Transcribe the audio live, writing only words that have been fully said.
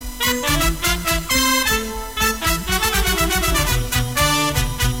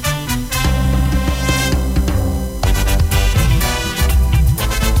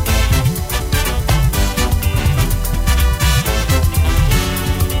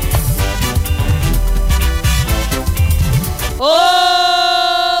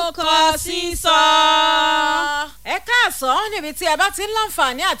níbi tí ẹ bá ti ń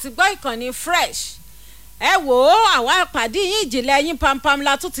láǹfààní àti gbọ́ ìkànnì fresh ẹ wò ó àwa ìpàdé yín ìjìnlẹ̀ yín pampam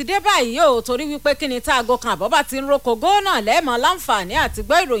la tún ti dé báyìí o torí wípé kí ni tá aago kan àbọ̀ bá ti ń roko góònà lẹ́ẹ̀mọ́ láǹfààní àti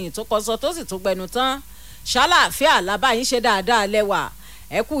gbọ́ ìròyìn tó kọsọ tó sì tún gbẹnu tán ṣàlàáfíà làbáyín ṣe dáadáa lẹ́wà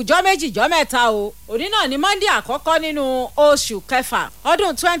ẹ kú jọ́ méjì jọ́ mẹ́ta o òní náà ni monday àkọ́kọ́ nínú oṣù kẹfà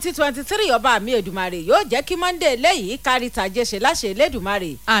ọdún 2023 ọba mi Èdùmàrè yóò jẹ́ kí monday léyìí kárí tàjẹ́ ṣe láṣẹ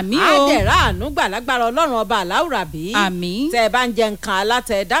Elédùmarè àmín o àdẹ̀rà ànúgbà lágbára ọlọ́run ọba aláwùrábí àmín tẹ́ ẹ bá ń jẹ nǹkan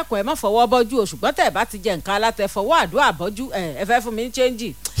alátẹ dákun ẹ má fọwọ́ bọ́jú o ṣùgbọ́n tẹ́ ẹ bá ti jẹ nǹkan alátẹ fọwọ́ àdúrà bọ́jú ẹ fẹ́ fún mi ní chẹ́ńjì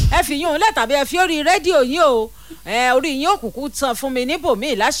ẹ fi yún un lẹ́tàbí ẹ fi orí rédíò yín o orí yín òkùnkùn tán fún mi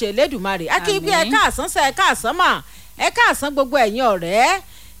níbòmíì láṣẹ Elédùmarè akígbé ẹ káàsán sẹ ẹ káàsán mà ẹ káàsán gbogbo ẹ̀yin ọ̀rẹ́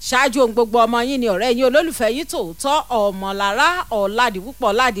ṣáájú ohun gbogbo ọmọ yín ni ọ̀rẹ́ yín olólùfẹ́ yín tòótọ́ ọmọlára ọ̀làdìpúpọ̀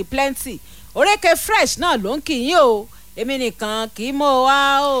ọ̀làdì plenty orékè fresh náà ló ń kí yín o èmi nìkan kì í mọ̀ wá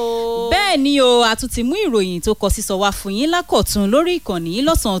o. bẹ́ẹ̀ ni o a tún ti mú ìròyìn tó kọ sísọ wá fún yín lákọ̀tún lórí ìkànnì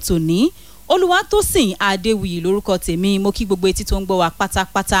lọ́sàn-án tòní Olúwatósìn Adéwuyì lórúkọ tèmi mo kí gbogbo etí tó ń gbọ́ wa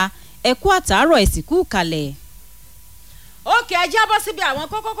pátápátá ẹ kú àtàárọ̀ ẹ sì kú kalẹ̀. òkè ẹ jábọ́ síbi àwọn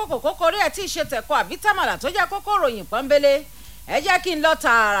kókó rí ẹ tí ì ṣe tẹ̀kọ́ àbí tàmàlà tó jẹ́ kókó ròyìn pọ́nbélé ẹ jẹ́ kí n lọ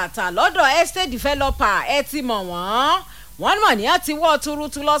tààràtà lọ́dọ̀ estate developer ẹ ti mọ̀ wọ́n mọ̀ ní ẹ ti wọ́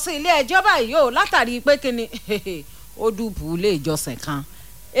tuurutu lọ sí ilé ẹjọ́ báyìí o látàrí pé kíni ó dùbù ilé ìjọsìn kan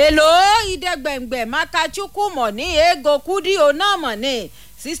èlò ìdẹ́gbẹ̀ngbẹ̀ makachukwu mọ̀ ní ego kudi ọ̀nà mọ̀ ní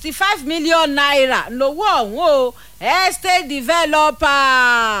 65 million naira lówó ọ̀hún o estate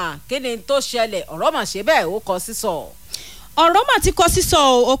developer kí ni tó ṣẹlẹ̀ ọ̀rọ̀ mà ṣe bẹ́ẹ̀ ó kọ sísọ. ọ̀rọ̀ mà ti kọ sísọ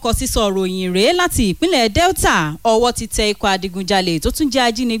ó kọ sísọ ròyìn rèé láti ìpínlẹ̀ Delta ọwọ́ ti tẹ ikọ̀ adigunjalè tó tún jẹ́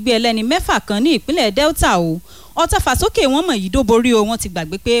ajínigbé ẹlẹ́ni mẹ́fà kan ní ìpínlẹ̀ Delta o ọ̀tá fàsókè wọn mọ̀ yìí dóborí o wọ́n ti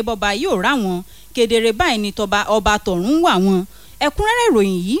gbàgbé pé bọ́ba yóò rá wọn kedere báyìí ni ọba tọ̀run wà wọn ẹ̀kúnrẹ́rẹ́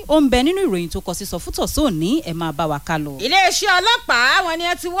ìròyìn yìí ó ń bẹ nínú ìròyìn tó kọ sísọ fún tọ̀sóòní ẹ̀ máa bá wa ká lọ. iléeṣẹ́ ọlọ́pàá wọn ni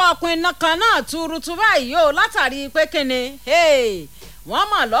ẹ ti wọ́ ọkùnrin kan náà tuurutu báyìí o látàrí pé kíni wọ́n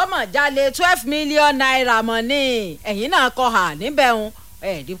mọ̀ lọ́mọ̀ jalè 12 million naira mọ̀ ní ẹ̀yìn náà kọ hà níbẹ̀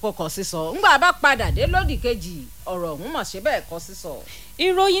ń dípò kọ sísọ ńgbà bá padà dé lódì kejì ọ̀rọ̀ ọ̀hún mọ̀ ṣe bẹ́ẹ̀ kọ sísọ.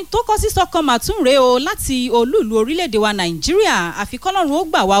 ìròyìn tó kọ sísọ kan mà tún rèé o láti olúùlú orílẹ̀-èdè wa Nàìjíríà àfi kọ́lọ́run ó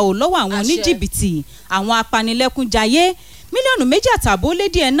gbà wá o lọ́wọ́ àwọn oníjìbìtì àwọn apanilẹ́kúnjayé mílíọ̀nù 2.5 lé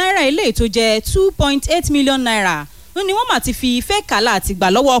díẹ̀ náírà eléyìí tó jẹ́ 2.8 million naira ni wọ́n mà ti fi fẹ́ kàlà àti gbà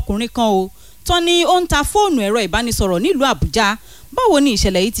lọ́wọ́ ọkùnrin kan o tán ni ó ń ta fóònù ẹ̀rọ ìbánisọ̀rọ̀ nílùú Àbújá báwo ni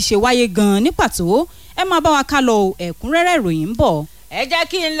ìṣẹ̀lẹ̀ yìí ti ṣe wáyé gan-an ní pàtó ẹ máa bá wa ká lọ ẹ̀kúnrẹ́rẹ́ ìròyìn ń bọ̀. ẹ jẹ́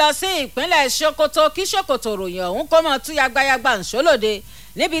kí n lọ sí ìpínlẹ̀ Sokoto kí Sokoto ròyìn ọ̀hún kó mọ̀ tú yagbayagba ńṣólóde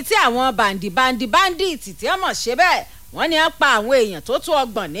níbi tí àwọn báńdíìtì tí wọ́n mọ̀ ṣe bẹ́ẹ̀ wọ́n ní wọ́n pa àwọn èèyàn tó tó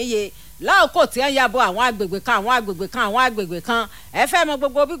 30 níye láòkó tí wọ́n yabo àwọn agbègbè kan ẹ fẹ́ mọ̀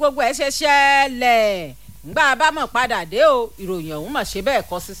gbogbo bí gbogbo ẹ ṣe ṣẹlẹ̀ ńgbà bá mọ̀ padà dé o ìròyìn ọ̀hún mọ̀ ṣe bẹ́ẹ̀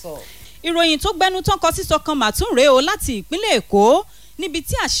kọ sísọ. ìròyìn tó gbẹnu tán kọ sísọ kan mà tún rèé o láti ìpínlẹ̀ Èkó níbi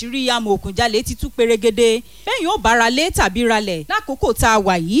tí àṣírí amòòkùnjalè ti tú perégedé bẹ́ẹ̀ yóò bára lé tàbí ralẹ̀ lákòókò tá a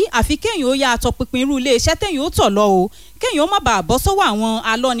wà yìí àfi kéèyàn ó yá àtọpinpin irú ilé iṣẹ́ téèyàn ó tọ̀ lọ o kéèyàn ó má bàa bọ́ sọ́wọ́ àwọn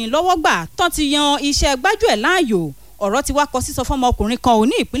alọ́nilọ́wọ́gbà tán ti yan iṣẹ́ gbájúẹ̀ láàyò ọ̀rọ̀ ti wá kọ sísọ fọ́mọkùnrin kan ò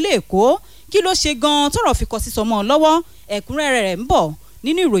ní ìpínlẹ̀ Èkó kí ló ṣe gan-an tọ́rọ̀ fi kọ sísọ mọ́ ọ lọ́wọ́ ẹ̀kúnrẹ́rẹ́ rẹ̀ ń bọ̀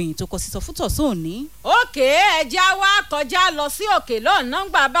nínú ìròyìn tó kọ sísọ fún tọ̀sóòní. òkè ẹja wa kọjá lọ sí òkè lọ́nà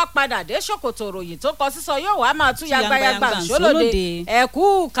ńgbà bá padà dé Ṣòkòtò ròyìn tó kọ sísọ yóò wá máa tú yagbayagba ńṣólóde ẹ̀kú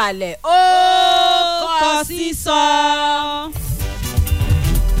kalẹ̀ ó kọ sísọ.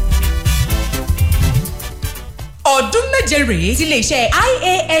 ọdún méje rèé tí iléeṣẹ́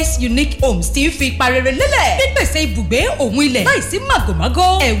IAS Unique Homes ti ń fi ipa rere lélẹ̀ pípèsè ibùgbé òun ilẹ̀ láìsí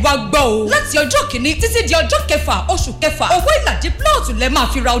màgòmágó ẹ wá gbọ́ o láti ọjọ́ kìíní títí di ọjọ́ kẹfà oṣù kẹfà owó ìlàjì plọ́ọ̀tù lẹ máa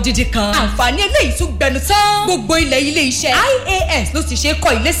fi ra odidi kan àǹfààní eléyìí tún gbẹnu tán gbogbo ilẹ̀ iléeṣẹ́ IAS ló ti ṣe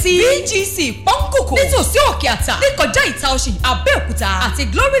kọ́ ilé sí BGC pọ́ńkòkò nítòsí òkè àtà níkọjá ìta ọ̀sìn Abẹ́òkúta àti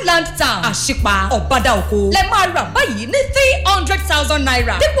Gloryland Town àṣìpà ọ̀bàdà òkò lẹ máa rà báyìí ní 300,000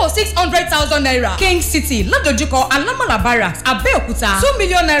 naira dípò 600,000 naira King City ládojúkọ Alámọ̀lá Barracks Abẹ́òkúta 2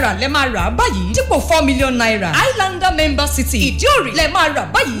 million naira lẹ máa rà báyìí dípò 4 million naira Highlander Member City Ìdíòrì lẹ máa rà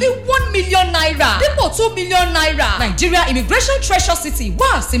báyìí ní 1 million naira dípò 2 million naira Nigeria Immigration Treasure City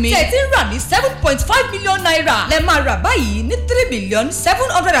wá sími tẹ̀tí rà ní 7.5 million naira lẹ máa rà báyìí ní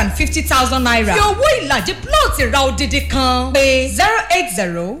 3,750,000 naira fi owó ìlàjì plọ́ọ̀tì ra odidi kan pé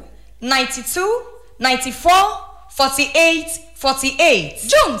 080 92 94 48 48.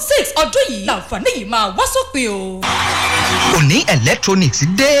 June 6 ọdún yìí làǹfààní yìí máa wá sópin o. Òní electronics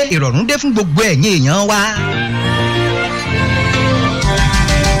dé ìrọ̀rùn dé fún gbogbo ẹ̀yin èèyàn wa.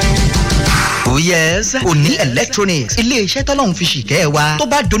 Oh yes, Òní Electronics ilé-iṣẹ́ tọ́lọ́hun fi ṣìkẹ́ wa tó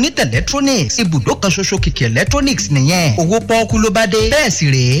bá donate electronics ibùdó kan ṣoṣo kìkì electronics nìyẹn owó pọ́ọ́kú ló bá dé bẹ́ẹ̀ sì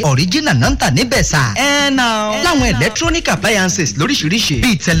rèé original náà ń tà níbẹ̀ sà. láwọn electronic appliances lóríṣiríṣi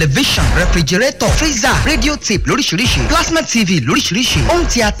bíi television refrigerator freezer radio tape lóríṣiríṣi plasma tv lóríṣiríṣi home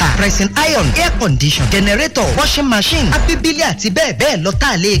theatre pressing iron air condition generator washing machine abibili àti bẹ́ẹ̀ bẹ́ẹ̀ lọ tá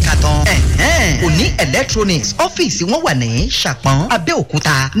a lè kà tán. Òní Electronics ọ́fíìsì wọn wà ní Ṣàpọ́n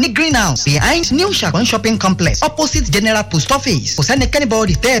Abẹ́òkúta ní greenhouse behind New Ṣàpọ́n shopping complex opposite general post office kò sẹ́ni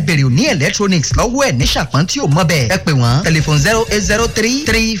kẹ́nìbọ̀dì tẹ́ ẹ bèrè Òní Electronics lọ́wọ́ ẹ̀ ní Ṣàpọ́n tí ò mọ̀ bẹ́ẹ̀ ẹ pè wọ́n telephone 0803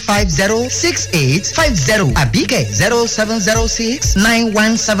 350 6850 àbíkẹ́ 0706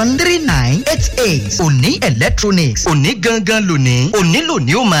 917 3988 Òní Electronics òní gangan lónìí òní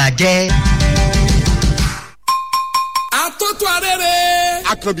lónìí ó máa jẹ́. Àtótó arére.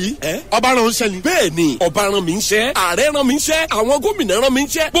 Àkànbí ọba rán ń ṣẹ́ ni. Bẹ́ẹ̀ ni ọba rán mi ń ṣẹ́ ààrẹ rán mi ń ṣẹ́ àwọn gómìnà rán mi ń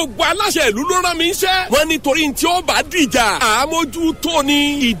ṣẹ́ gbogbo aláṣẹ ìlú ló rán mi ń ṣẹ́. Wọ́n nítorí tí ó bá dìjà àmójú tó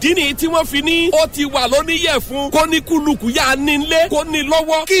ni ìdí ni tí wọ́n fi ní ó ti wà lóníyẹ̀ fún kó ní kúlùkù yá ní ilé kó ní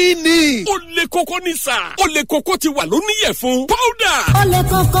lọ́wọ́. Kí ni? Ó lè kókó ní sà ó lè kókó ti wà lóníyẹ̀ fún powder. Ó lè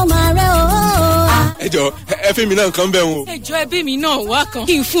kókó máa rẹ o. Ẹ jọ ẹ fi mi náà kàn bẹ́ẹ̀ o. Ẹ jọ ẹbí mi náà wá kan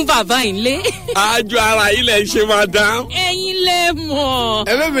kí n fún bàbá yìí lé. Àjọ ara ilẹ̀ ṣe máa dá. Ẹ̀yin lẹ mọ̀.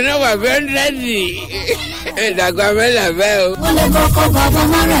 Ẹbí mi náà wà very ready. Ìdàgbà mẹ́lẹ̀ bẹ́ẹ̀ o. Ó lè kókó bàbá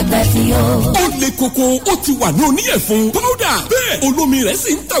má rẹ̀ bẹ́ẹ̀ sí o. Ó lè kókó ó ti wà ní oníyẹ̀fun powder. Bẹ́ẹ̀ olómi rẹ̀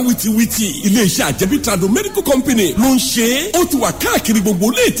sì ń ta wìtìwìtì. Ilé-iṣẹ́ àjẹbí Trado Medical Company ló ń ṣe é. Ó ti wà káàkiri gbogbo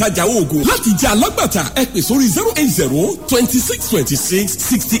ilé ìtajà oògùn. Láti jẹ́ alágbàtà ẹ pè sórí 080 26 26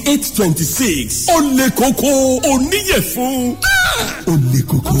 68 26. Ó lè kókó oníyẹ̀fun. Ó lè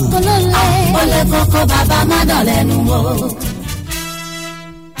kókó. Ó lè kókó bàbá má dọ̀lẹ́nu o.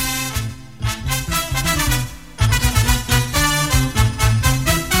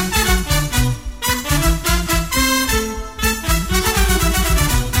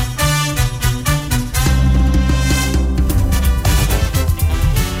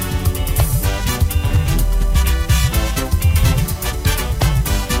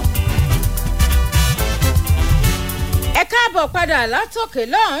 Padà látòkè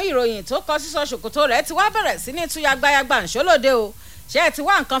lọ́hùn ìròyìn tó kọ sísọ ṣòkòtò rẹ̀ ti wá bẹ̀rẹ̀ sí ní túyàgbáyàgbà ńṣólódé o ṣé ẹ ti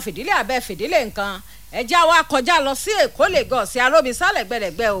wá nǹkan fìdílé abẹ́ fìdílé nǹkan ẹjẹ́ wa kọjá lọ sí Èkó Lagos arómisálẹ̀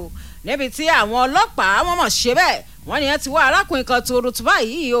gbẹ̀dẹ̀gbẹ̀ o níbi tí àwọn ọlọ́pàá wọ́n mọ̀ ṣe bẹ́ẹ̀ wọ́n ní ẹ ti wá arákùnrin kan tó rútùbá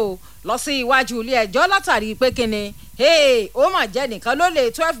yìí o lọ sí iwájú ilé ẹjọ́ látàrí pé kíni ó mà jẹ́ nìkan ló lè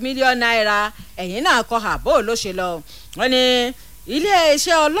 12 million naira ẹ̀yìn náà kọ àbó ló ṣe lọ wọ́n ní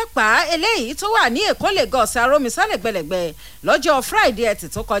iléeṣẹ́ ọlọ́pàá eléyìí tó wà ní Èkó Lagos arómisálẹ̀ gbẹ̀lẹ̀gbẹ̀ lọ́jọ́ Friday ẹtì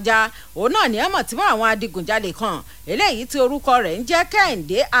tó kọjá òun náà ní ẹ̀mọ̀ tí mọ́ àwọn adigunjalè kan eléyìí tí orúkọ rẹ̀ ń jẹ́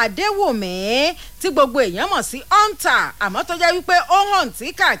Kẹ́hìndé Adéwùmí tí gbogbo èèyàn mọ̀ sí hunter àmọ́ tó jẹ́ wípé ó hàn tí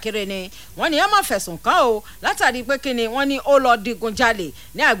káàkiri ni wọ́n ní ẹ̀mọ̀ fẹ̀sùn kàn o látàrí pé kíni wọ́n ní ó lọ digunjalè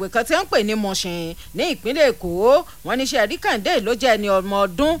ní àgbè kan tí wọ́n ń pè ní Mùṣìn ní ìpínlẹ̀ Èkó wọ́n ní sẹ́ẹ̀rí Kẹ́hìndé ló jẹ́ ẹni ọmọ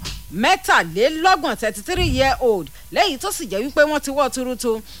ọdún mẹ́tàlélọ́gbọ̀n 33 year old lẹ́yìn tó sì jẹ́ wípé wọ́n ti wọ́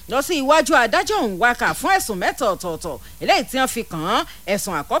tuurutu lọ sí iwájú adájọ́ òun wákà fún ẹ̀sùn mẹ́ta ọ̀tọ̀ọ̀tọ̀ eléyìí tí wọ́n fi kàn án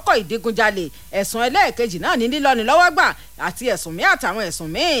ẹ̀sùn àkọ́kọ́ ìdigunjalè ẹ̀sùn ẹlẹ́ẹ̀kejì náà ní lílọ́nilọ́wọ́gbà àti ẹ̀sùn míì àtàwọn ẹ̀sùn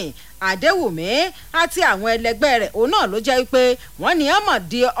míì Adéwùmí àti àwọn ẹlẹgbẹ́ rẹ̀ òun náà ló jẹ́ wípé wọ́n ní ọmọ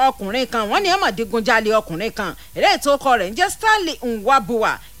di ọkùnrin kan wọ́n ní ọmọ digunjalè ọkùnrin kan eléyìí tó kọ rẹ̀ ń jẹ́ Stanley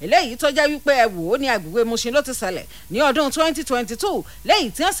Nwabuwa eléyìí tó jẹ́ wípé ẹ wò ó ní agbègbè Mushin ló ti ṣẹlẹ̀ ní ọdún 2022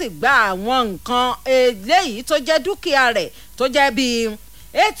 lẹ́yìn tí wọ́n sì gba àwọn nǹkan eléyìí tó jẹ́ dúkìá rẹ̀ tó jẹ́ bíi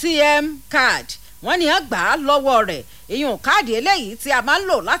ATM card wọ́n ní wọ́n gbà á lọ́wọ́ rẹ̀ ìyún káàdì eléyìí tí a máa ń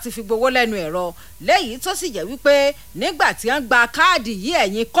lò láti fi gbowó lẹ́nu ẹ̀rọ lẹ́yìn tó sì jẹ́ wípé nígbà tí wọ́n gba káàdì yìí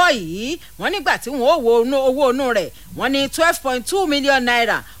ẹ̀yìn kọ́ yìí wọ́n nígbà tí wọ́n wo owó inú rẹ̀ wọ́n ní 12.2 million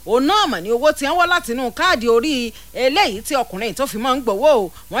naira òun náà mọ̀ ní owó tí wọ́n wọ́ láti inú káàdì orí eléyìí tí ọkùnrin tó fi máa ń gbowó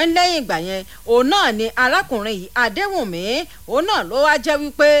wọ́n lẹ́yìn ìgbà yẹn òun náà ni arákùnrin yìí Adéwùmí òun náà ló wá jẹ́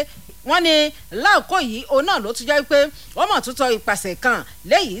wípé wọ́n ní láòkó yìí òun náà ló tún jẹ́ wípé wọ́n mọ̀ tó tọ ìpàṣẹ kan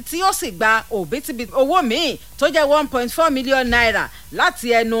léyìí tí ó sì gba òbítíbitì owó míì tó jẹ́ 1.4 million naira láti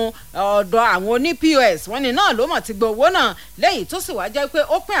ẹnu ọ̀dọ̀ àwọn oní POS wọ́n ní náà ló mọ̀ ti gba owó náà léyìí tó sì wá jẹ́ pé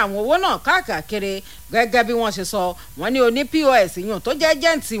ó pín àwọn owó náà káàkiri gẹ́gẹ́ bí wọ́n ṣe sọ wọ́n ní oní POS yùn tó jẹ́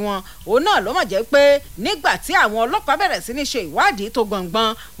ẹ́jẹ̀ǹtì wọn òun náà ló mọ̀ jẹ́ pé nígbà tí àwọn ọlọ́pàá bẹ̀rẹ̀ sí ní ṣe ìwádìí tó gbọ̀ngbọ̀n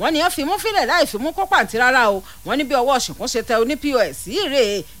wọ́n ní wọ́n fi mú fílẹ̀ láì fi mú kó pàǹtí rárá o wọ́n ní bí ọwọ́ ṣùkún ṣe tẹ oní POS yìí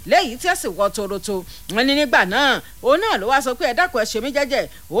rèé lẹ́yìn tí ẹ sì wọ́ toroto wọ́n ní nígbà náà òun náà ló wá sọ pé ẹ dákun ẹ ṣe mí jẹ́jẹ́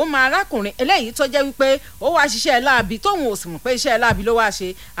òun máa arákùnrin eléyìí tó jẹ́ wípé ó wá ṣiṣẹ́ láabi tóun ò sì mọ̀ pé iṣẹ́ láabi ló wá ṣe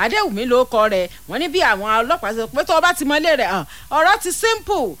Adéwùmí ló kọ rẹ̀ wọ́n ní bí àwọn ọlọ́pàá sọ pé tó o bá ti mọ ilé rẹ̀ hàn ọ̀rọ̀ ti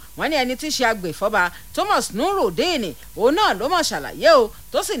simple wọ́n ní ẹni tí í ṣe agbèfọ́ba Thomas Nurudeen òun náà ló mọ̀ ṣàlàyé o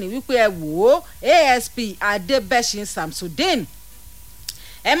tó sì ní wípé ẹ wò ó ASP Adébẹ́sìn Samsudeen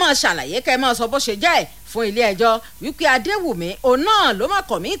ẹ máa ṣàlàyé kẹ́ ẹ máa sọ bó ṣe jẹ́ fún ilé ẹjọ́ wípé Adéwùmí òun náà ló máa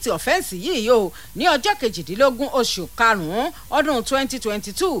kọ̀míìtì ọ̀fẹ́ǹsì yìí o ní ọjọ́ 18 oṣù karùn-ún ọdún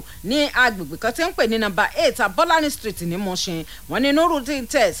 2022 ní agbègbè kan tí ń pè ní nọ́mbà 8 Abọ́lání street ní Mushin wọ́n ní Nurudeen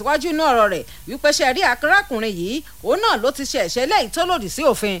tẹ̀ síwájú inú ọ̀rọ̀ rẹ̀ wípé ṣe rí arákùnrin yìí òun náà ló ti ṣe ẹ̀ṣẹ̀ lẹ́yìn tó lòdì sí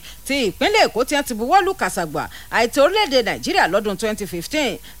òfin ti ìpínlẹ̀ Èkó tí wọ́n ti buwọ́lù kàṣàgbà àìtí orílẹ̀-èdè Nàìjíríà lọ́dún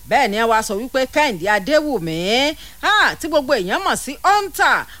 2015 bẹ́ẹ̀ ni wọ́n sọ wípé Kẹ́hìndé Adéwùmí tí gbogbo èèyàn mọ̀ sí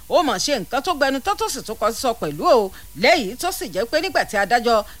hunter ó mọ̀ ṣe nǹkan tó gbẹnu tó sì tó kọ sọ pẹ̀lú o lẹ́yìn tó sì jẹ́ pé nígbà tí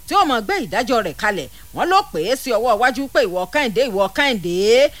adájọ́ tí ó mọ̀ gbé ìdájọ́ rẹ̀ kalẹ̀ wọ́n ló pè é sí ọwọ́ iwájú pé ìwọ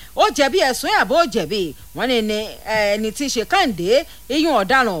Kẹ́hìndé ó jẹ̀bi ẹ̀sùn àbó jẹ̀bi wọ́n ní ẹni tí í ṣe Kẹ́hìndé iyún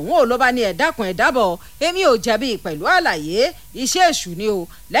ọ̀daràn òun ò ló bá ní ẹ̀dákun ẹ̀dábọ̀ èmi ò jẹ̀bi pẹ̀lú àlàyé iṣẹ́ èṣù ni o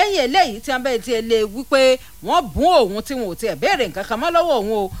lẹ́yìn eléyìí tí wọ́n bẹ̀rẹ̀ ti lè wípé wọ́n bún òun tí wọn ò tiẹ̀ béèrè nǹkan kan mọ́ lọ́wọ́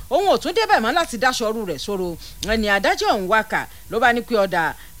òun o òun ò tún débẹ̀ mọ́ láti dáṣọ ọrú rẹ̀ sóró ẹni adájọ́ òun wákà ló bá ní pé ọ̀dà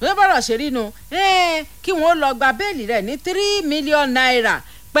bí wọ́n bọ̀rọ̀ ṣe rí nu kí wọ́n lọ gba béèlì rẹ̀ ní 3 million naira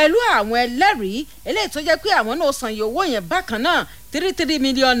pẹ̀lú àwọn ẹlẹ́rìí eléyìí tó jẹ́ pé àwọn náà san iye owó yẹn bákan náà 3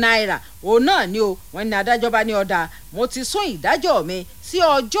 million naira òun náà ni o wọ́n ní adájọ́ bá ní ọ̀dà mo ti sún ìdájọ́ mi sí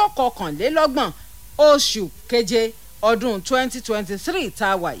ọjọ́ 21 oṣù keje ọdún 2023 tá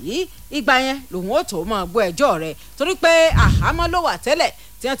a wà yìí ìgbà yẹn lòun ó tó máa gbọ́ ẹjọ́ rẹ̀ torí pé àhámọ́ ló wà tẹ́lẹ̀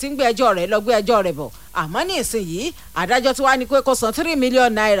tí wọ́n ti ń gbé ẹjọ́ rẹ̀ lọ gbé ẹjọ́ rẹ̀ bọ̀ àmọ́ ní ìsinyìí adájọ́ tí wàá ní pé kó san 3 million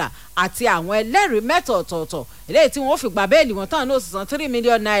naira àti àwọn ẹlẹ́rìí mẹ́ta ọ̀tọ̀ọ̀tọ̀ eléyìí tí wọ́n fi gba béèlì wọn tán ní ó sì san 3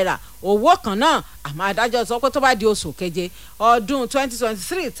 million naira owó kan náà àmọ́ adájọ́ sọ pé tó bá di oṣù keje ọdún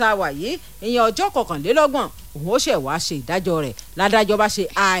 2023 tá a wà yìí ìyẹn ọjọ́ 21 òun ó ṣe wá ṣe ìdájọ́ rẹ̀ ládájọ́ bá ṣe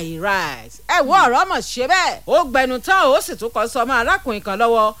i-rise ẹ wo ọ̀rọ̀ mọ̀ ṣe bẹ́ẹ̀ ó gbẹnu tán ó sì tún kọ́ sọmọ arákùnrin kan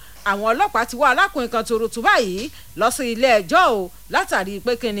lọ́wọ́ àwọn ọlọ́pàá ti wá arákùnrin kan tuurutu báyìí lọ sí ilé ẹjọ́ o látàrí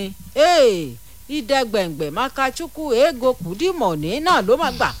pé kíni ìdẹ́gbẹ̀ngbẹ̀ Makachukwu ego kùdìmọ̀ní náà ló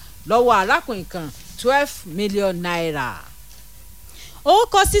máa gbà lọ́wọ́ arákùnrin kan 12 million naira. ó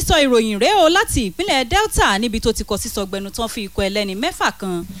kọ sísọ ìròyìn rèé o láti ìpínlẹ̀ Delta níbi tó ti kọ sísọ gbẹnu tán fi ikọ̀ ẹlẹ́ni mẹ́fà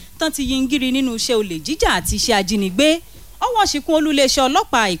kan tán ti yingiri nínú iṣẹ́ olè jíjà àti iṣẹ́ ajínigbé ọwọ́ ṣìkún olúléeṣẹ́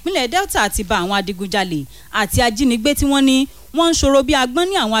ọlọ́pàá ìpínlẹ̀ Delta ti bá àwọn adigunjalè àti ajínigbé tí wọ́n ní wọ́n ń ṣòro bí agbọ́n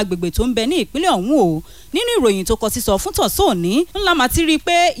ní àwọn agbègbè tó ń bẹ ní ìpínlẹ̀ ọ̀hún o nínú ìròyìn tó kọ sísọ fún tọ̀sán òní ńlá máa ti rí i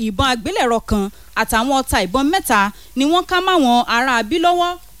pé ìbọn àgbélẹ̀rọ kan àtàwọn ọta ìbọn mẹ́ta ni wọ́n ká máwọn ará abí lọ́wọ́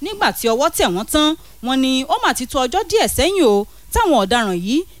nígbà tí ọwọ́ tẹ̀ wọ́n tán wọ́n ní ó mà ti tó ọjọ́ díẹ̀ sẹ́yìn o táwọn ọ̀daràn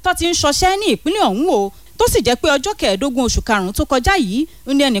yìí tó ti ń ṣọṣẹ́ ní ìpínlẹ̀ ọ̀hún o tó sì jẹ́ pé ọjọ́ 15 oṣù karùn-ún tó kọjá yìí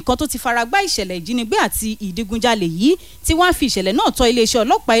ní ẹnìkan tó ti fara gbá ìṣẹ̀lẹ̀ ìjínigbé àti ìdigunjalè yìí tí wọ́n á fi ìṣẹ̀lẹ̀ náà tọ́ iléeṣẹ́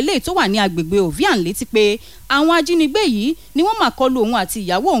ọlọ́pàá ilé tó wà ní agbègbè Ovian létí pé àwọn ajínigbé yìí ni wọ́n máa kọlu òun àti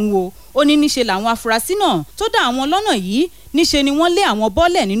ìyàwó òun o ó ní níṣe làwọn afurasí náà tó dá àwọn lọ́nà yìí níṣe ni wọ́n lé àwọn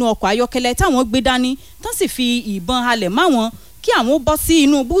bọ́lẹ̀ nínú ọkọ̀ ayọ́kẹ́lẹ́ táwọn gbé dání tán sì fi ìbọn halẹ̀ máwọn kí àwọn bọ́ sí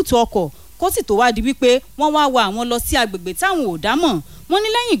inú búùtù ọkọ̀ kó sì tó wá di wípé wọ́n wá wa àwọn lọ sí agbègbè táwọn ò dámọ̀ wọ́n ní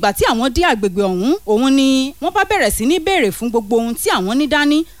lẹ́yìn ìgbà tí àwọn dé agbègbè ọ̀hún òun ni wọ́n bá bẹ̀rẹ̀ sí ní béèrè fún gbogbo ohun tí àwọn ní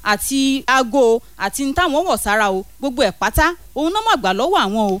dání àti aago àti ní táwọn wọ̀ sára o gbogbo ẹ̀ pátá òun náà mà gbà lọ́wọ́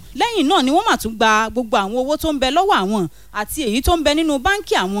àwọn o lẹ́yìn náà ni wọ́n mà tún gba gbogbo àwọn owó tó ń bẹ lọ́wọ́ àwọn àti èyí tó ń bẹ nínú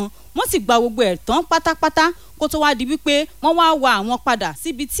báńkì àwọn wọ́n sì gba gbogbo ẹ̀ tán pátápátá kó tó wá di wípé wọ́n wá wa àwọn padà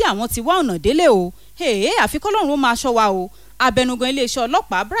síbi tí àwọn ti wá ọ̀nà délé o àfi k'Ọlọ́run ó máa ṣọ́ wa o abẹnugan iléeṣẹ́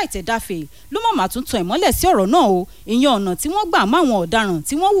ọlọ́pàá Bright Edafe ló mọ̀ máa tún tan ìmọ́lẹ̀ sí ọ̀rọ̀ náà o ìyẹn ọ̀nà tí wọ́n gbà máwọn ọ̀daràn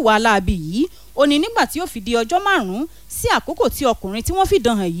tí wọ́n hùwà láabi yìí ó ní nígbà tí ó fi di ọjọ́ 5 sí àkókò tí ọkùnrin tí wọ́n fi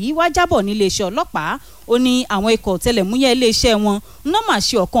dàn hàn yìí wá jábọ̀ ní iléeṣẹ́ ọlọ́pàá ó ní àwọn ikọ̀ ọ̀tẹlẹ̀múyẹ́ iléeṣẹ́ wọn náà máa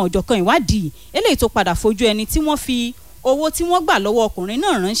ṣe ọ̀kan òjọ̀kan ìwádìí eléyìí tó padà fojú ẹni tí wọ́n fi owó tí wọ́n gbà lọ́wọ́ ọkùnrin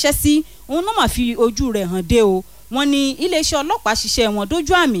náà ránṣẹ́ sí òun náà máa fi ojú rẹ̀ hàn dé o wọ́n ní iléeṣẹ́ ọlọ́pàá ṣiṣẹ́ wọn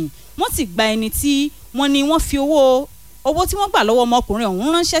dójú àmì wọ́n sì gba ẹni tí wọ́n ní wọ́n fi owó tí wọ́n gbà lọ́wọ́ ọmọkùnrin ọ̀hún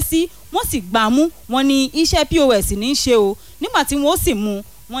ránṣẹ́ sí wọ́n sì gbà á mú wọ́n ní iṣẹ́ POS ní í ṣe o nígbà tí wọ́n ó sì mú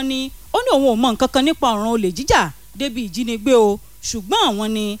wọ́n ní ó ní òun ò mọ nǹkan kan nípa ọ̀ràn olè jíjà débi ìjínigbé o ṣùgbọ́n àwọn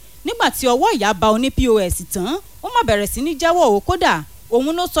ni nígbà tí ọwọ́ ìyá ba oní POS tán ó má bẹ̀rẹ̀ sí ní jẹ́wọ́ o kódà òun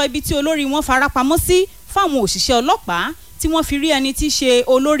ló sọ ibi tí olórí wọn farapamọ́ sí fáwọn òṣìṣẹ́ ọlọ́pàá tí wọ́n fi rí ẹni tí í ṣe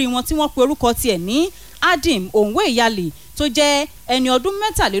olórí wọn tí wọ́n pe orúkọ tiẹ̀ ní Adim Onwe-Iyali tó jẹ́ ẹni ọdún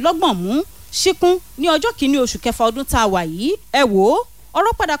 23 mú ṣíkún ní ọjọ́ kìíní oṣù kẹfà ọdún tá a wà yìí. Ẹ wò ó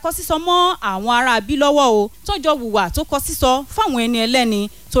ọ̀rọ̀ padà kọ sísọ mọ́ àwọn ará bí lọ́wọ́ o tọ́jọ́ wùwà tó kọ sísọ fáwọn ẹni ẹlẹ́ni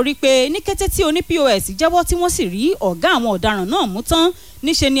torí pé ní kété tí oní POS jẹ́wọ́ tí wọ́n sì rí ọ̀gá àwọn ọ̀daràn náà mú tán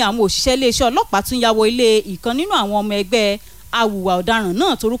níṣe ni àwọn òṣìṣẹ́ iléeṣẹ́ ọlọ́pàá tún ya wọ ilé ìkan nínú àwọn ọmọ ẹgbẹ́ awùwà ọ̀daràn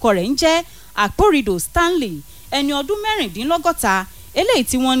náà torúkọ rẹ̀ ń jẹ́ Àpòrídò Stanley ẹni ọdún 64 eléyìí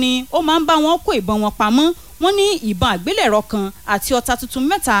tí wọ́n ní ó máa ń bá wọn kó ìbọn wọn pamọ́. Wọ́n ní ìbọn àgbélẹ̀rọ kan àti ọta tuntun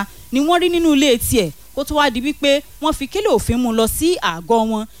 3 ni wọ́n rí nínú ilé tiẹ̀ kó tó wá di wípé wọ́n fi kélé òfin mú lọ sí àgọ́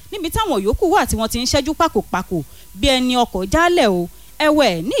wọn níbi táwọn yòókù wà tí wọ́n ti ń ṣẹ́jú pàkópàkó bí ẹni ọkọ̀ jálẹ̀ o.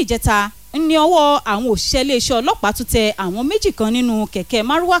 Ẹ̀wẹ̀ ní ìjẹta ní ọwọ́ àwọn òṣìṣẹ́ iléeṣẹ́ ọlọ́pàá tún tẹ àwọn méjì kan nínú kẹ̀kẹ́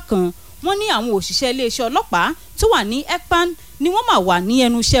márúwá kan. Wọ́n ní àwọn òṣìṣẹ́ iléeṣẹ́ ọlọ́pàá tó wà ní Ekpan ni wọ́n máa wà ní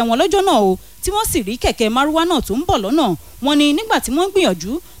ẹnu iṣẹ́ wọn lọ́jọ́ náà o tí wọ́n sì rí kẹ̀kẹ́ márúwá náà tó ń bọ̀ lọ́nà. Wọ́n ní nígbà tí wọ́n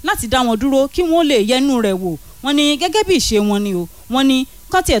gbìyànjú láti dá wọn dúró kí wọ́n lè yẹnu rẹ̀ wò wọ́n ní gẹ́gẹ́ bí ìṣe wọn ni o. Wọ́n ní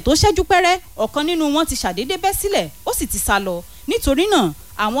kọ́tì ẹ̀ tó ṣẹ́jú pẹ́rẹ́ ọ̀kan nínú wọn ti ṣàdédé bẹ́ sílẹ̀ ó sì ti sá lọ. Nítorí náà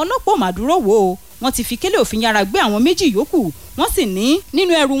àwọn ọlọ́pàá ò mà dúró wò ó wọ́n ti fi kélé òfin yára gbé àwọn méjì yòókù. Wọ́n sì ní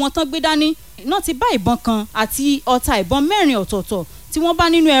nínú ẹrù wọn tán gbé dání náà ti bá ìbọn kan àti ọta ìbọn 4 ọ̀tọ̀ọ̀tọ̀ tí wọ́n bá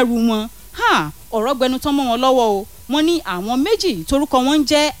nínú ẹrù wọn. Ọ̀rọ̀ gbẹnu tán mọ́ wọn lọ́wọ́ o. Wọ́n ní àwọn méjì torúkọ wọn ń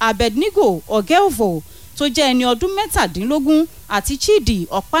jẹ́ Abednego Ogelvo tó jẹ́ ẹni ọdún 17 àti Chidi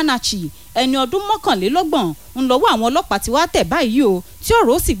Okpanachi ẹni ọdún 21 ń lọ́wọ́ àwọn ọlọ́pàá tí wàá tẹ̀ báyìí o tí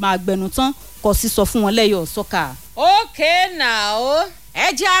ọ̀rọ̀ ó sì máa gbẹnu tán kò sí sọ fún wọn lẹ́yọ̀ sọ́kà. Okay now ẹ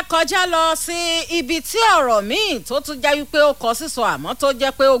jẹ́ a kọjá lọ sí ibi tí ọ̀rọ̀ míì tó tún jẹ́ wípé ó kọ sísọ àmọ́ tó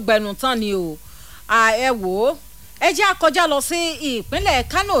jẹ́ pé ó gbẹnu tán ni o. Ẹ wò ó ẹ jẹ́ a kọjá lọ sí ìpínlẹ̀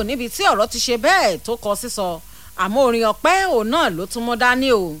Kano níbi tí ọ̀rọ̀ ti ṣe bẹ́ẹ̀ tó kọ sísọ àmọ́ orin ọpẹ́ òun náà ló tún mú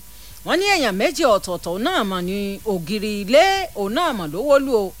dání o. Wọ́n ní èèyàn méjì ọ̀tọ̀ọ̀tọ̀ náà mọ̀ ní ògiri ilé òun náà mọ̀ lówó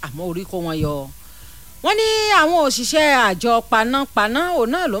lù o àmọ́ orí kó wọn yọ. Wọ́n ní àwọn òṣìṣẹ́ àjọ panápaná òun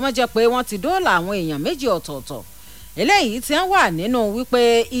náà ló mọ̀ jẹ́ pé wọ́n ti dóòlà àwọn èèyàn méjì ọ̀tọ̀ọ̀tọ̀ eléyìí tí wọ́n wà nínú wípé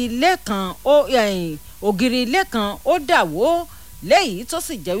ilé kan ògiri ilé kan ó dà wó léyìí tó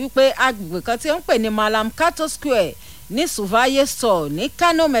sì jẹ́ wípé agbègbè kan tí wọ́n ń pè ní Malam Kato Square ní Suvaye Store ní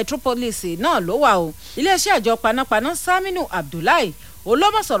Kano Metropolis náà ló wà o. Iléeṣẹ́ àjọ panápaná Saminu Abdullahi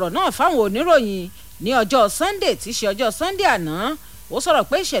olómọ̀sọ̀rọ̀ náà fáwọn oníròyìn ní ọjọ́ Sunday tí í ṣe ọjọ́ Sunday àná. Ó sọ̀rọ̀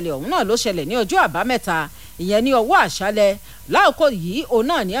pé ìṣẹ̀lẹ̀ ọ̀hún náà ló ṣẹlẹ̀ ní ọjọ́ àbámẹ́ta ìyẹn ní ọwọ́ àṣálẹ́ láòkó yìí òun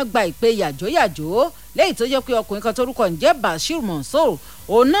náà ní gba ìpè yàjóyàjó lẹ́yìn tó jẹ́ pé ọkùnrin kan torúkọ ń jẹ́ Bashir Mansour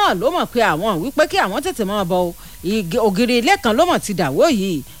òun náà ló mọ̀ pé àwọn wípé kí àwọn tètè máa bọ̀ ògiri ilé kan ló mọ̀ ti dàwó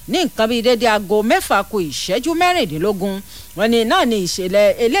yìí ní nǹkan bíi dédé aago 6:16. Wọ́n ní náà ní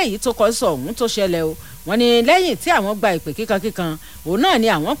ìṣẹ̀lẹ̀ eléyìí tó kọ sọ ọ̀hún tó ṣẹlẹ̀ o. Wọ́n ní lẹ́yìn tí àwọn gba ìpè kíkankíkan òun náà ni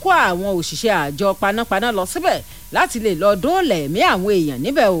àwọn kó àwọn òṣìṣẹ́ àjọ panápaná lọ síbẹ̀ láti lè lọ dóòlà ẹ̀mí àwọn èèyàn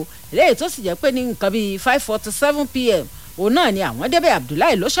níbẹ̀ o. Eléyìí tó sì jẹ́ pé ní nǹkan bíi 5:47 PM òun náà ni àwọn débẹ̀.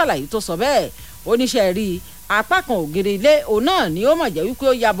 Abdullahi ló ṣàlàyé tó sọ bẹ́ẹ̀. Oníṣẹ́ rí apá kan ògiri ilé òun náà ni ó mọ̀ jẹ́ wípé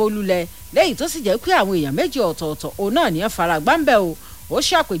ó yabo lulẹ̀ lẹ́yìn tó sì jẹ́ pé àwọn èèyàn méjì ọ̀tọ̀ọ̀tọ̀ òun náà ni ẹ fara gbáǹbẹ̀ o. Ó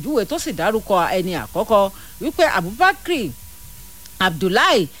ṣàpèjúwe tó sì dárúkọ ẹni àkọ́kọ́ wípé Abubakar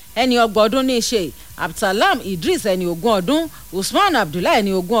Abdullahi ẹni 30 ọdún ní í ṣe, Absalam Idris ẹni 20 ọdún, Usman Abdullahi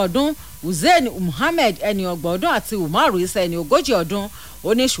ẹni 20 ọdún, Hussein Muhammed ẹni 30 ọdún àti Umaru Isa ẹni 40 ọdún.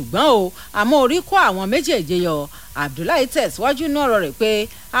 Ó ní ṣùgbọ́n o àmọ́ orí kó àwọn méjèèjì yọ. Abdullahi tẹ̀síwájú ní ọ̀rọ̀ rẹ̀ pé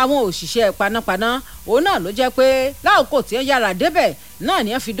àwọn òṣìṣẹ́ panápaná òun náà ló jẹ́ pé láòkó tí ó yára débẹ̀ náà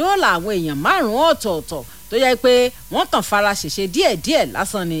ni wọ́n fi dóòlà àwọn èèyàn 5 ọ̀tọ̀ọ̀tọ̀ tó yẹ pé wọ́n kàn fara ṣèṣe díẹ̀díẹ̀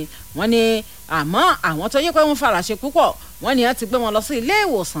lásán ni. Wọ́n ní àmọ́ àwọn tó yẹ pé wọ́n fara ṣe púpọ̀ wọ́n ní wọ́n ti gbé wọn lọ sí ilé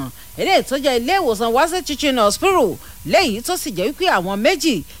ìwòsàn eléyìí tó jẹ́ ilé ìwòsàn Wase Teaching Hospital léyìí tó sì jẹ́ wípé àwọn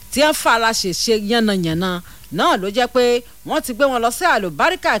méjì tí wọ́n fara ṣèṣe yánnayànna náà ló jẹ́ pé wọ́n ti gbé wọn lọ sí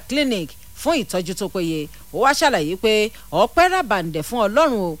Alubarika Clinic fún ìtọ́jú tó péye. Ó wá ṣàlàyé pé ọpẹ́ ràbàǹdẹ̀ fún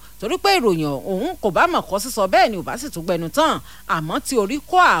Ọlọ́run o torí pé ìròyìn òun kò bá mọ̀ kọ́ sísọ bẹ́ẹ̀ ni ò bá sì tún gbẹnu tán àmọ́ tí orí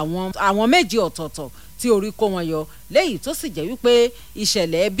kó àwọn méjì ọ̀tọ̀ọ̀tọ̀ tí orí kó wọn yọ léyìí tó sì jẹ́ wípé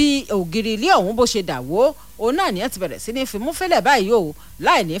ìṣẹ̀lẹ̀ bí ògiri ilé ọ̀hún bó ṣe dàwó òun náà ni ẹ ti bẹ̀rẹ̀ sí ní fimú fẹ́lẹ̀ báyìí o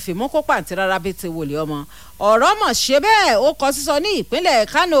láì ní fimú kó pàǹtí rárá bí ti wòlé ọmọ. Ọ̀rọ̀ mọ̀ ṣe bẹ́ẹ̀ ó kọ sísọ ní ìpínlẹ̀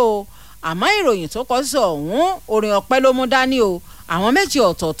Kano àmọ́ ìròyìn tó kọ sísọ ọ̀hún orin ọpẹ́ ló mú dání o. Àwọn méjì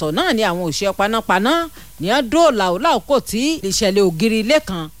ọ̀tọ̀ọ̀tọ̀ náà ni àwọn òṣìṣẹ́ panápaná ní ẹ dóòlà láòkó tí ìṣẹ̀lẹ̀ ògiri ilé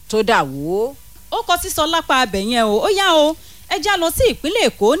kan tó dàwó. Ó kọ sísọ lápá abẹ̀yẹn o ó yá o ẹ já lọ sí ìpínlẹ̀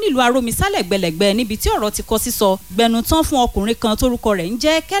Èkó nílùú Aromísálẹ̀ gbẹlẹ̀gbẹ́ níbi tí ọ̀rọ̀ ti kọ sísọ gbẹnu tán fún ọkùnrin kan tórúkọ rẹ̀ ń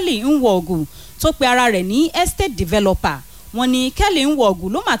jẹ́ Kelly Nwogu tó pe ara rẹ̀ ní estate developer. Wọ́n ní Kelly Nwogu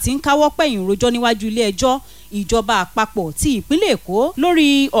ló mà ti ń káwọ́ pẹ̀yìn rojọ́ níwájú ilé ẹjọ́ ìjọba àpapọ̀ ti ìpínlẹ̀ Èkó lórí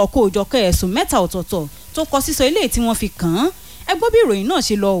ọ̀kọ̀ òjọ̀kọ̀ ẹ̀sùn 3 ọ̀tọ̀ọ̀tọ̀ tó kọ sísọ ilé tí wọ́n fi kàn án. Ẹ gbọ́ bí ìròyìn náà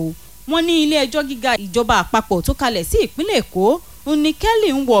ṣe lọ o. wọ́n ní ilé ẹjọ́ gíga ìjọba àpapọ̀ tó kalẹ̀ sí ìpínlẹ̀ Èkó ní Kelly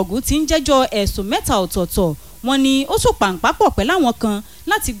Nwogu ti ń jẹ́jọ́ ẹ̀sùn 3 ọ̀tọ̀ọ̀tọ̀. Wọ́n ní ó tún pàǹpápọ̀ pẹ̀lú àwọn kan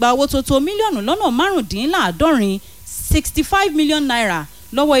láti gba owó tó tó mílíọ̀nù lọ́nà 75 65 million naira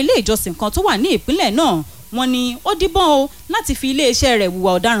lọ́wọ́ ilé ìjọsìn kan tó wà ní ìpínlẹ̀ náà. Wọ́n ní ó díbọ́n o láti fi iléeṣẹ́ rẹ̀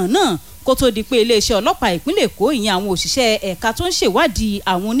hùwà ọ̀daràn náà kó tó di pé iléeṣẹ́ ọlọ́pàá ìpínlẹ̀ Èkó ìyẹn àwọn òṣìṣẹ́ ẹ̀ka tó ń ṣèwádìí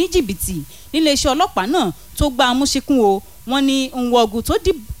àwọn oníjìbìtì níléeṣẹ́ ọlọ́pàá náà tó gba amúṣíkún o. Wọ́n ní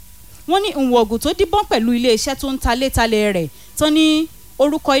Nwogu tó díbọ́n pẹ̀lú iléeṣẹ́ tó ń talétalẹ̀ rẹ̀ tán ní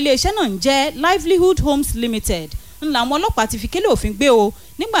orúkọ iléeṣẹ́ náà ń jẹ́ Livelihood Homes Limited ńlá àwọn ọlọ́pàá ti fi kélé òfin gbé o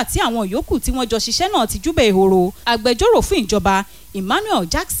nígbà tí àwọn yòókù tí wọ́n jọ ṣiṣẹ́ náà ti júbẹ̀ ìhòòrò. Agbẹjọ́rò fún ìjọba Emmanuel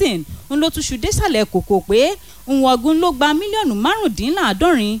Jackson ń ló túṣu désàlẹ̀ kòkò pé Nwogu ló gba mílíọ̀nù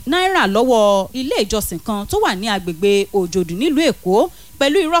 75 náírà lọ́wọ́ ilé ìjọsìn kan tó wà ní agbègbè Òjòdù nílùú Èkó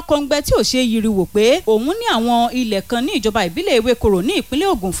pẹ̀lú irọ́ kọ̀ǹgbẹ tí ò ṣe é yiriwò pé òun ní àwọn ilẹ̀ kan ní ìjọba ìbílẹ̀ Ewékorò ní ìpínlẹ̀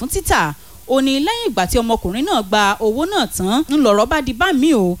Ògùn fún títà. Ó ní lẹ́yìn ìgbà tí ọmọkùnrin náà gba owó náà tán ń lọ̀rọ̀ bá di bá mi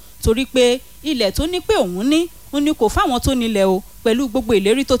o torí pé ilẹ̀ tó ní pé òun ní ó ní kò fáwọn tó nílẹ̀ o pẹ̀lú gbogbo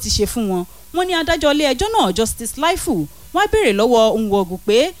ìlérí tó ti ṣe fún wọn. Wọ́n ní adájọ́ ilé ẹjọ́ náà Justice Laifu wá béèrè lọ́wọ́ Nwogu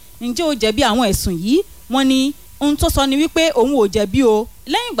pé ǹjẹ́ ó jẹ̀bi àwọn ẹ̀sùn yìí. Wọ́n ní ohun tó sọ ni wípé òun ò jẹ̀bi o.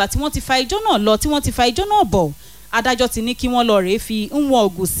 Lẹ́yìn ìgbà tí wọ́n ti fa ẹjọ́ náà lọ tí wọ́n ti fa ẹjọ́ náà bọ̀ adájọ́ ti ní kí wọ́n lọ rèé fi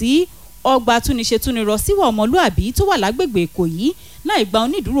Nwogu sí ọgbà túniṣe-túnirọ síwà ọmọlúàbí tó wà lágbègbè Èkó yìí láì gba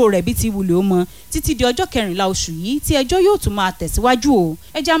onídùúró rẹ̀ bí ti wulẹ̀ ó mọ títí di ọjọ́ 14 oṣù yìí tí ẹjọ́ yóò tún máa tẹ̀síwájú o.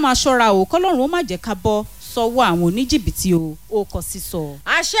 ẹjẹ́ á máa ṣọ́ra o kọ́lọ́run ó má jẹ́ ká bọ́ sọ́wọ́ àwọn oníjìbìtì o ó kọ sísọ.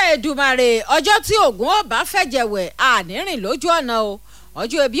 àṣẹ Èdùmàrè ọjọ́ tí Ògún ọba fẹ̀jẹ̀wẹ̀ ànírìn lójú ọ̀nà o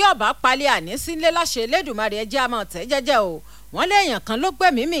ọjọ́ ebi ọba palẹ̀ àní sílé láṣẹ Elédùmarè ẹjẹ́ á máa tẹ̀ jẹ́jẹ́ o. wọ́n lé èèyàn kan ló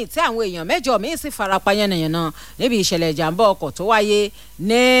gbẹ̀mí mì tí àwọn èèyàn 8 míì sì farapa yánnayànna níbi ìṣẹ̀lẹ̀ ìjàmbá ọkọ̀ tó wáyé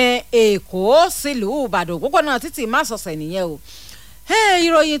ní Èkó sílùú Ìbàdàn òpópónà títì Másọ̀sẹ̀ nìyẹn o.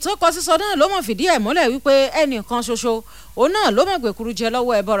 ìròyìn tó kọ sísọ náà ló mọ̀ fìdí ẹ̀ múlẹ̀ wípé ẹnìkan ṣoṣo òun náà ló mọ̀ gbèkúrú jẹ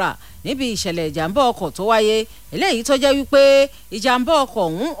lọ́wọ́ ẹbọra níbi ìṣẹ̀lẹ̀ ìjàmbá ọkọ̀ tó wáyé eléyìí tó jẹ́ wípé ìjàmbá ọkọ̀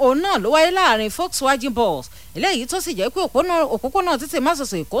òun náà ló wáyé láàrin Volkswagen bus eléyìí tó sì jẹ́ pé òpópónà títì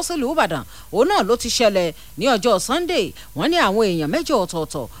Másọ̀sẹ̀ Èkó sílùú Ìbàdàn òun náà ló ti ṣẹlẹ̀ ní ọjọ́ Sunday. wọ́n ní àwọn èèyàn 8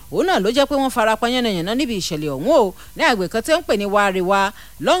 ọ̀tọ̀ọ̀tọ̀ òun náà ló jẹ́ pé wọ́n farapa yánnayànna níbi ìṣẹ̀lẹ̀ ọ̀hún o ní àgbè kan tí ń pè ní Wariwa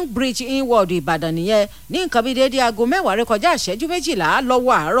Long Bridge Inward Ìbàdàn nìyẹn ní nǹkan bíi déédéé aago 10 rékọjá ìṣẹ́jú 12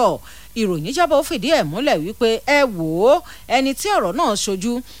 lọ́wọ́ àárọ̀. ìròyìn jábọ̀ ó fìdí ẹ̀ múlẹ̀ wípé ẹ wò ó ẹni tí ọ̀rọ̀ náà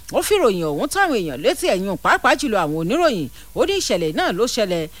ṣojú ó fìròyìn ọ̀hún táwọn èèyàn létí ẹ̀yìn pàápàá jùlọ àwọn oníròyìn ó ní ìṣẹ̀lẹ̀ náà ló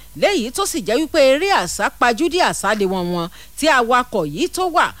ṣẹlẹ̀ léyìí tó sì jẹ́ wípé eré àsápajúdé àsálẹ̀ wọn tí awakọ̀ yìí tó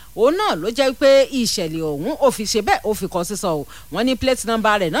wà òun náà ló jẹ́ pé ìṣẹ̀lẹ̀ ọ̀hún ó fi ṣe bẹ́ẹ̀ ó fi kọ sísọ o. wọ́n ní plate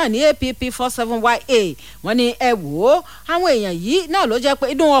number rẹ̀ náà ní APP 47YA. wọ́n ní ẹ wò ó àwọn èèyàn yìí náà ló jẹ́ pé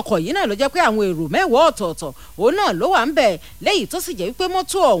inú ọkọ̀ yìí náà ló jẹ́ pé àwọn èrò 10 ọ̀tọ̀ọ̀tọ̀ òun náà ló wà ń bẹ̀ léyìí tó sì jẹ́ wípé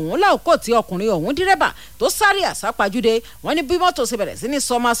mọ́tò ọ̀hún láòkó tí ọkùnrin ọ̀hún dírẹ́bà tó sáré àsápajúdé. wọ́n ní bí mọ́tò ṣe bẹ̀rẹ̀ sí ní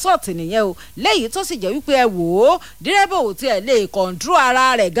sọmasọ́ọ̀tì nìyẹn o léyìí tó sì jẹ́ wípé ẹ wò ó dírẹ́bà ò tiẹ̀ lè kọ̀ǹtró ara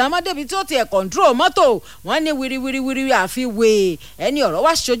rẹ̀ gan mọ́ débi tí ó tiẹ̀ kọ̀ǹtró mọ́tò. wọ́n ní wíríwíríwírí àfi wèé ẹni ọ̀rọ̀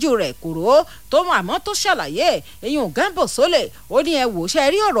wá ṣojú rẹ̀ kúrò tó mọ àmọ́ tó ṣàlàyé eyín Gambo Sólè ó ní ẹ wò ṣe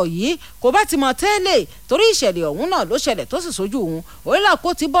rí ọ̀rọ̀ yìí kò bá ti mọ tẹ́lẹ̀ torí ìṣẹ̀lẹ̀ ọ̀hún náà ló ṣẹlẹ̀ tó sì sójú òun orílẹ̀ kó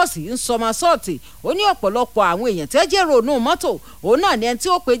tí bọ́ọ̀sì ń sọmọ sọ́ọ̀tì ó ní ọ̀pọ̀lọpọ̀ àwọn èèyàn tẹ́ jẹ́ ronú mọ́tò òun náà ni ẹni tí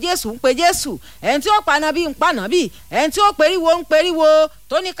ó pe Jésù ń pe Jésù ẹni tí ó paná bí ń paná bí ẹni tí ó períwo ń períwo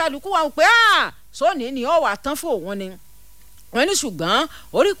tó ní kálukú wa ń pe sóní ni ó wà tán fún òun ni. wọ́n ní ṣùgbọ́n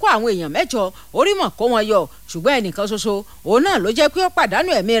orí kó àwọn èèyàn 8 orí mọ̀ kó wọn yọ ṣùgbọ́n ẹnìkan ṣoṣo òun náà ló jẹ́ pé ó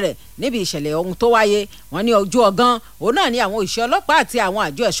pàdánù ẹ̀mí rẹ̀ níbi ìṣẹ̀lẹ̀ ohun tó wáyé. wọ́n ní ojú ọgán òun náà ní àwọn òṣìṣẹ́ ọlọ́pàá àti àwọn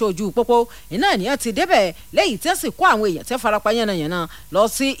àjọ ẹ̀ṣọ́ ojú pópó iná nìyẹn ti débẹ̀ lẹ́yìn tí wọ́n sì kó àwọn èèyàn tẹ́ farapa yánnayànna lọ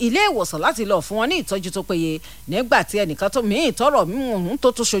sí ilé ìwòsàn láti lọ fún wọn ní ìtọ́jú tó péye. nígbà tí ẹnìkan tó míì tọrọ mímú tó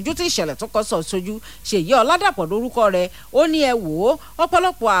tó ṣojú tí ìṣẹ̀lẹ̀ tó kọ́ sọ ṣojú Ṣèyí Ọládàpọ̀ lórúkọ rẹ̀ ó ní ẹ wò ó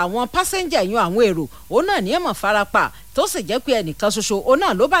ọ̀pọ̀lọpọ̀ àwọn pásẹ́ńjà yan àwọn èrò òun náà ní ẹ̀ mọ̀ farapa tó sì jẹ́ pé ẹnìkan ṣoṣo òun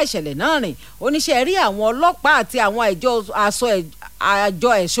náà ló bá ìṣẹ̀lẹ̀ náà rìn. oníṣẹ́ rí àwọn ọlọ́pàá àti àwọn àjọ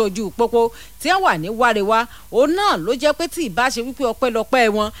ẹ̀ṣọ́ ojú pópó tí wọ́n wà ní Wáréwá òun náà ló jẹ́ pé tí ìbá ṣe wípé ọpẹ́lọpẹ́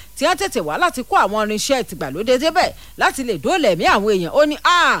wọn tí wọ́n tètè wá láti kó àwọn irinṣẹ́ ìtìgbàlódé débẹ̀ láti lè dóòlà ẹ̀mí àwọn èèyàn ó ní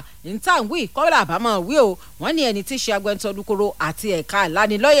ntàwí kọ́lá àbámọ̀ wí o. wọ́n ní ẹni tí ṣe agbẹnusọ Olúkòrò àti ẹ̀ka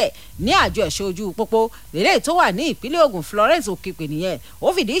ìlanilọ́yẹ̀ ní àjọ ẹ̀ṣọ́ ojú pópó lélẹ́yìí tó wà ní ìpínlẹ̀ Ògùn Florence Òkìpè nìyẹn ó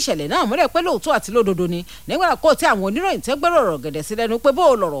fìdí ìṣẹ̀lẹ̀ náà múlẹ̀ pé lóòótọ́ àti lódodo ni nígbà kó tí àwọn oníròyìn tẹ́ gbẹ́rọ̀ ọ̀rọ̀ gẹ̀dẹ̀ sí lẹ́nu pé bó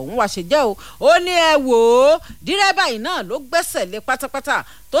lọ̀rọ̀ òun wá ṣe jẹ́ o. ó ní ẹ wò ó dírẹ́bà yìí náà ló gbẹ́sẹ̀ lé pátápátá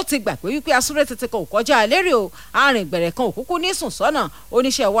tó ti gbà pé wípé asúré tètè kan ò kọjá lérè o arìn gbẹ̀rẹ̀ kan òkúkú ní sùn sọ́nà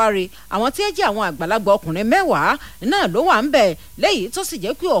oníṣẹ́ wáre àwọn tí ẹ jẹ́ àwọn àgbàlagbà ọkùnrin 10 náà ló wà ń bẹ̀ léyìí tó sì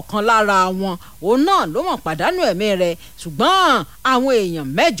jẹ́ pé ọ̀kan lára wọn òun náà ló mọ̀ pàdánù ẹ̀mí rẹ̀ ṣùgbọ́n àwọn èèyàn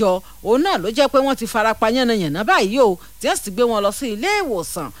 8 òun náà ló jẹ́ pé wọ́n ti farapa yánnayànna báyìí o tí wọ́n sì gbé wọn lọ sí ilé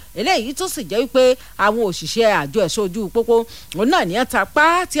ìwòsàn eléyìí tó sì jẹ́ wípé àwọn òṣìṣẹ́ àjọ ẹ̀ṣọ́ ojú pópó òun náà ní ẹ̀ ta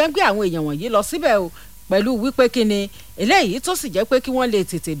pa tí wọ́n gbé àwọn èèyàn wọ̀nyí lọ síbẹ̀ o pẹ̀lú wípé kíni eléyìí tó sì jẹ́ pé kí wọ́n lè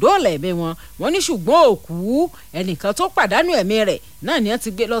tètè dóòlà ẹ̀mí wọn wọ́n ní ṣùgbọ́n òkú ẹnìkan tó pàdánù ẹ̀mí rẹ̀ náà ni wọ́n ti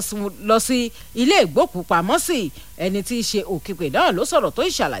gbé lọ sí ilé ìgbókùpamọ́sí ẹni tí í ṣe Òkìpè náà ló sọ̀rọ̀ tó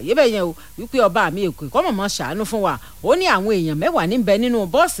ìṣàlàyé bẹ́ẹ̀ yẹn o wípé ọba mi Òkè kọ́mọ̀mọ́ ṣàánú fún wa ó ní àwọn èèyàn 10 níbẹ̀ nínú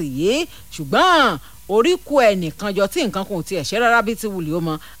bọ́ọ̀sì yìí ṣùgbọ́n orí kó ẹnìkan jọ tí nǹkan kò tiẹ̀ ṣe rárá bí ti wùlì ó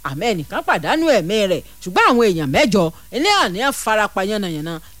mọ àmọ́ ẹnìkan pàdánù ẹ̀mí rẹ̀ ṣùgbọ́n àwọn èèyàn 8 ilé àní farapa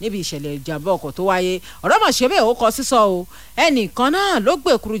yánnayànna níbi ìṣẹ̀lẹ̀ ìjàmbá ọkọ̀ tó wáyé ọ̀rọ̀ mọ̀ ṣe bẹ́ẹ̀ ó kọ sísọ o ẹnìkan náà ló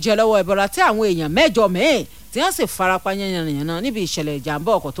gbèkúrú jẹ lọ́wọ́ ẹ̀bọ̀ra tí àwọn èèyàn 8 míì tí wọ́n sì farapa yánnayànna níbi ìṣẹ̀lẹ̀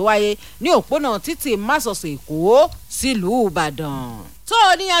ìjàmbá ọkọ̀ tó wáyé ní òpónà títì Másọ̀sọ̀ Èkó sílùú Ìbàdàn tó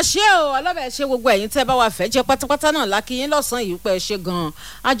o ní àṣẹ o ọlọ́bẹ̀ ṣe gbogbo ẹ̀yin tẹ́ bá wa fẹ́ jẹ́ pátápátá náà lákìyín lọ́sàn-án yìí pẹ́ ṣe gan-an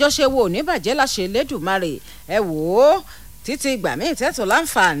àjọṣe wo ní bàjẹ́ láṣẹ Elédùmarè ẹ wò ó títí ìgbà míì tẹ́tù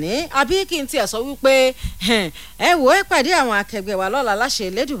láǹfààní àbí kí n tiẹ̀ sọ wípé ẹ wò ó pàdé àwọn akẹgbẹ́ wa lọ́la láṣẹ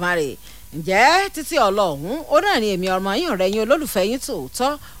Elédùmarè ǹjẹ́ títí ọlọ́hún ó náà ní èmi ọmọ yín ọ̀rẹ́ yín olólùfẹ́ yín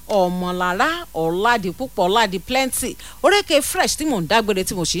tòótọ́ Ọmọlára Ọ̀làdìpúpọ̀ Ọ̀làdì plenty orékè fresh tí mò ń dágbére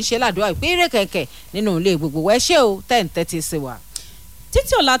tí mo sì ń ṣe ládùúgbò ìpín ìrèkẹ̀kẹ̀ nínú ilé gbogbo wẹ́ṣẹ́ o 10:30 sí wa.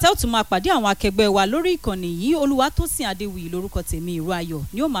 títí ọ̀la tẹ́ ò tún máa pàdé àwọn akẹgbẹ́ wa lórí ìkànnì yìí Olúwatósìn Adéwuyì lórúkọ tèmi ìró ayọ̀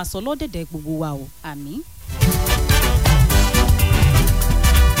ni ó máa sọ lọ́dẹ̀dẹ̀ gbogbo wa o àmín.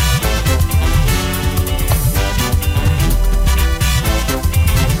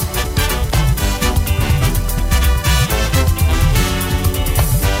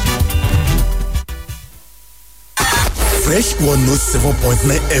 Fresh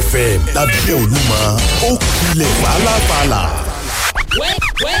 107.9 FM lábẹ́ Olúmọ ó kilẹ̀ fàlàfàlà.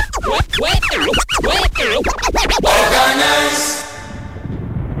 Organize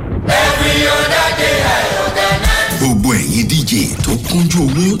every other day I organize. Gbogbo ẹ̀yin DJ tó kúnjú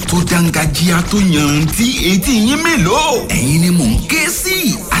owó tó dángájíá tó yanrantí etí yín mélòó. Ẹ̀yin ni mò ń ké sí.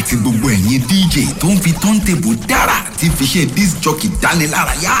 Àti gbogbo ẹ̀yin DJ tó ń fi turntable dára tí fi ṣe disc jockey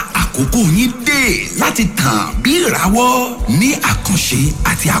dánilárayá. Àkókò yín dé láti tàn bí ìràwọ̀ ní àkànṣe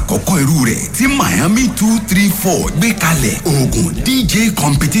àti àkọ́kọ́ irú rẹ̀ tí Miami 234 gbé kalẹ̀ Ogun DJ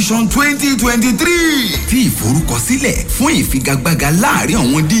Competition 2023 tí ìforúkọsílẹ̀ fún ìfigagbága láàrin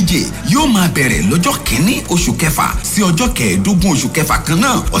àwọn DJ yóò máa bẹ̀rẹ̀ lọ́jọ́ kìíní oṣù kẹfà sí ọjọ́ kẹẹ̀ẹ́dógún oṣù kẹfà kan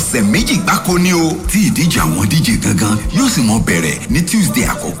náà ọ̀sẹ̀ méjì gbáko ni o tí ìdíje àwọn DJ gangan yóò sì mọ bẹ̀rẹ̀ ní Tuesday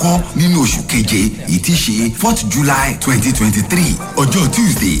àkọ́kọ́ nínú oṣù keje èyí tí ṣe 4th July 2023 ọjọ́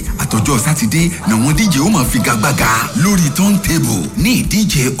Tuesday àtọjọ́ Sátidé làwọn DJ ó máa figagbága lórí turntable ní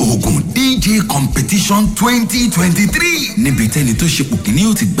ìdíje Ogun DJ Competition 2023 níbi tẹ́ni tó ṣepò kìíní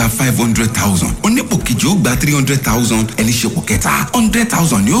ó ti gba 500,000 onípò kejì ó gba 300,000 ẹni ṣepò kẹta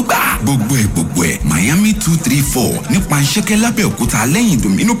 100,000 ni ó gbà gbogbo ẹ̀ Miami 234 nípa ṣẹ́kẹ́ lábẹ́òkúta lẹ́yìn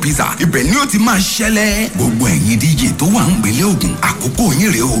Domino Pizza ibẹ̀ ni ó ti máa ṣẹlẹ̀ gbogbo ẹ̀yin DJ tó wà ń gbélé Ògùn àkókò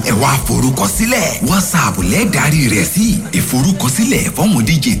yín rèé o ẹ wá forúkọsílẹ̀ WhatsApp lẹ́ẹ̀darí rẹ̀ sí ìforúkọsílẹ̀ fọ́ọ̀mù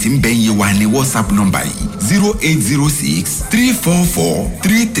DJ tí ń bẹ iye wa ní WhatsApp nọ́mbà yìí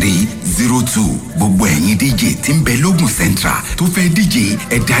 0806-344-3302 gbogbo ẹ̀yin DJ tí ń bẹ lógùn Central tó fẹ́ DJ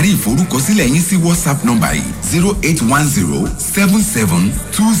ẹ darí ìforúkọsílẹ̀ yín sí WhatsApp nọ́mbà yìí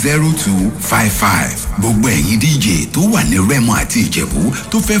 0810-77-20255 gbogbo ẹ̀yin DJ tó wà ní Rẹ́mọ àti Ìjẹ̀bú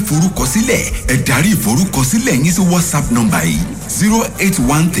tó fẹ́ forúkọsílẹ̀ ẹ darí ìforúkọsílẹ̀ yín sí WhatsApp nọ́mbà yìí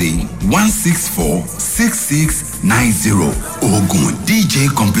 0813-164-6690 Ogun DJ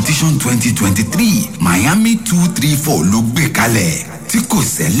Competition 2023 Miami 234 ló gbé kalẹ̀ tí kò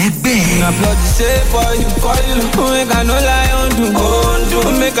sẹ́lẹ́gbẹ́. Na blood say for you, make I no lie on do,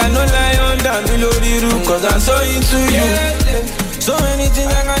 make I no lie on down lórí irú, 'cause I'm so into you, so many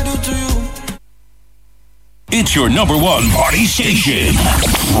things I can do to you. It's your number one party station,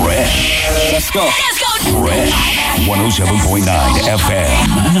 Fresh. Let's go. Fresh 107.9 FM,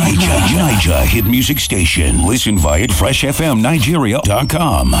 Niger hit music station. Listen via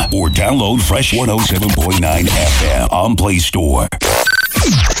freshfmnigeria.com or download Fresh 107.9 FM on Play Store.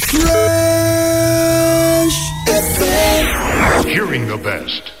 Fresh FM. Hearing the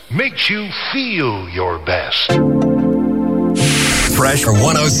best makes you feel your best. Fresh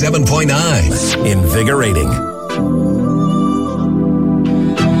 107.9. Invigorating.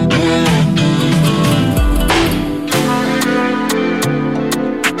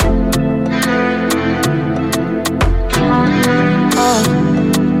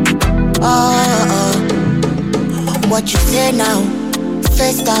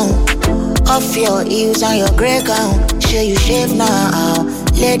 face down. Off your heels and your grey gown. Sure you shave now,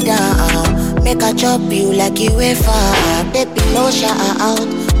 lay down. Make I chop you like you wafer. Baby, no shout out,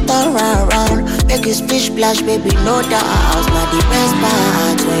 turn around. Make you splish splash, baby, no doubt. Now the best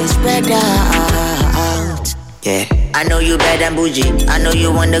part when you spread out. Yeah, I know you bad and bougie. I know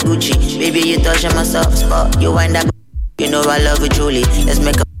you want the Gucci. Baby, you touching my soft spot. You wind up, you know I love you truly. Let's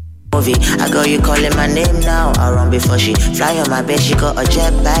make a movie. I got you calling my name now. I run before she fly on my bed. She got a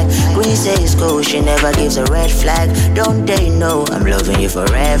jet bag. Green says go. She never gives a red flag. Don't they know I'm loving you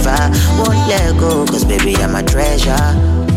forever? Won't let go, cause baby I'm a treasure.